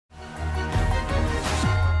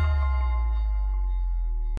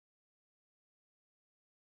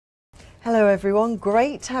Hello everyone,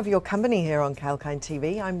 great to have your company here on Kalkine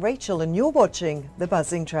TV. I'm Rachel and you're watching The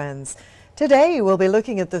Buzzing Trends. Today we'll be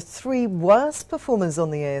looking at the three worst performers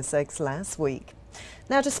on the ASX last week.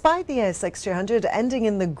 Now, despite the ASX 200 ending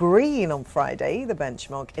in the green on Friday, the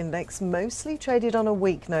benchmark index mostly traded on a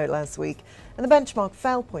weak note last week and the benchmark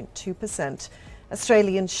fell 0.2%.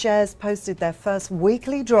 Australian shares posted their first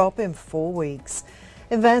weekly drop in 4 weeks.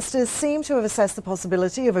 Investors seem to have assessed the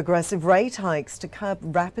possibility of aggressive rate hikes to curb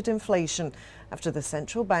rapid inflation after the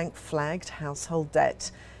central bank flagged household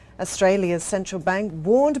debt. Australia's central bank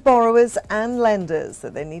warned borrowers and lenders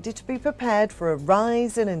that they needed to be prepared for a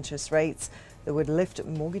rise in interest rates that would lift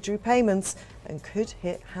mortgage repayments and could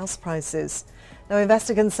hit house prices. Now,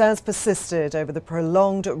 investor concerns persisted over the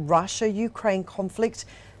prolonged Russia-Ukraine conflict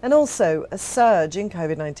and also a surge in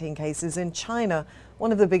COVID-19 cases in China,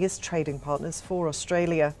 one of the biggest trading partners for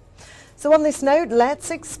Australia. So on this note,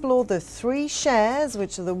 let's explore the three shares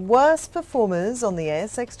which are the worst performers on the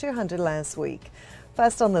ASX 200 last week.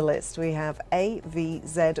 First on the list, we have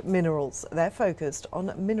AVZ Minerals. They're focused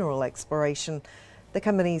on mineral exploration. The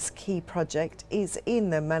company's key project is in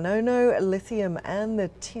the Manono Lithium and the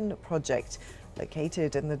Tin project,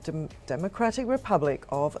 located in the Democratic Republic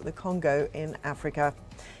of the Congo in Africa.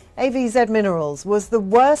 AVZ Minerals was the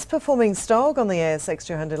worst performing stock on the ASX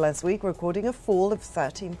 200 last week, recording a fall of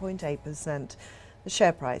 13.8%. The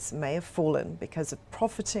share price may have fallen because of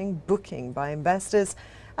profiting booking by investors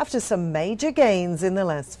after some major gains in the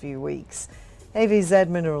last few weeks. AVZ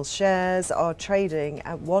Minerals shares are trading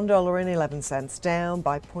at $1.11, down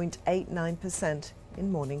by 0.89%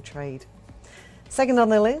 in morning trade. Second on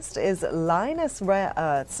the list is Lynas Rare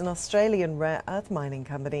Earths, an Australian rare earth mining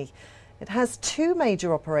company. It has two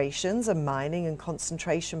major operations, a mining and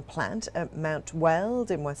concentration plant at Mount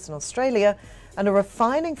Weld in Western Australia and a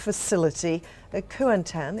refining facility at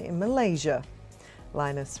Kuantan in Malaysia.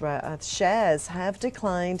 Lynas Rare Earth shares have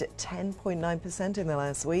declined 10.9% in the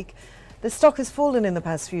last week. The stock has fallen in the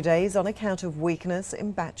past few days on account of weakness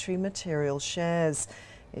in battery material shares.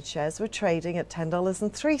 Its shares were trading at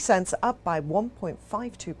 $10.03, up by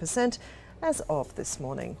 1.52% as of this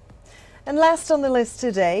morning. And last on the list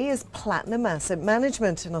today is Platinum Asset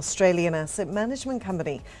Management, an Australian asset management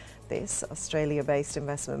company. This Australia-based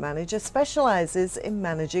investment manager specialises in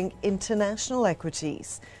managing international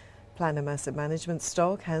equities. Platinum Asset Management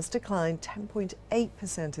stock has declined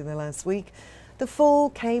 10.8% in the last week. The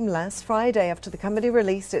fall came last Friday after the company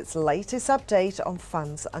released its latest update on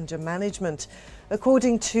funds under management.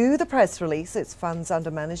 According to the press release, its funds under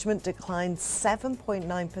management declined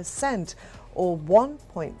 7.9%, or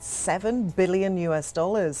 $1.7 billion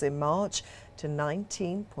in March to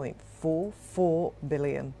 $19.44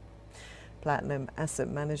 billion. Platinum Asset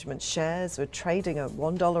Management shares were trading at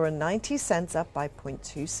 $1.90, up by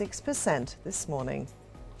 0.26% this morning.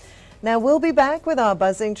 Now, we'll be back with our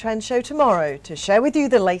Buzzing Trend Show tomorrow to share with you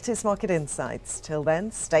the latest market insights. Till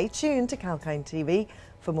then, stay tuned to Kalkine TV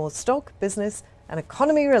for more stock, business and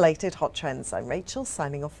economy-related hot trends. I'm Rachel,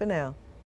 signing off for now.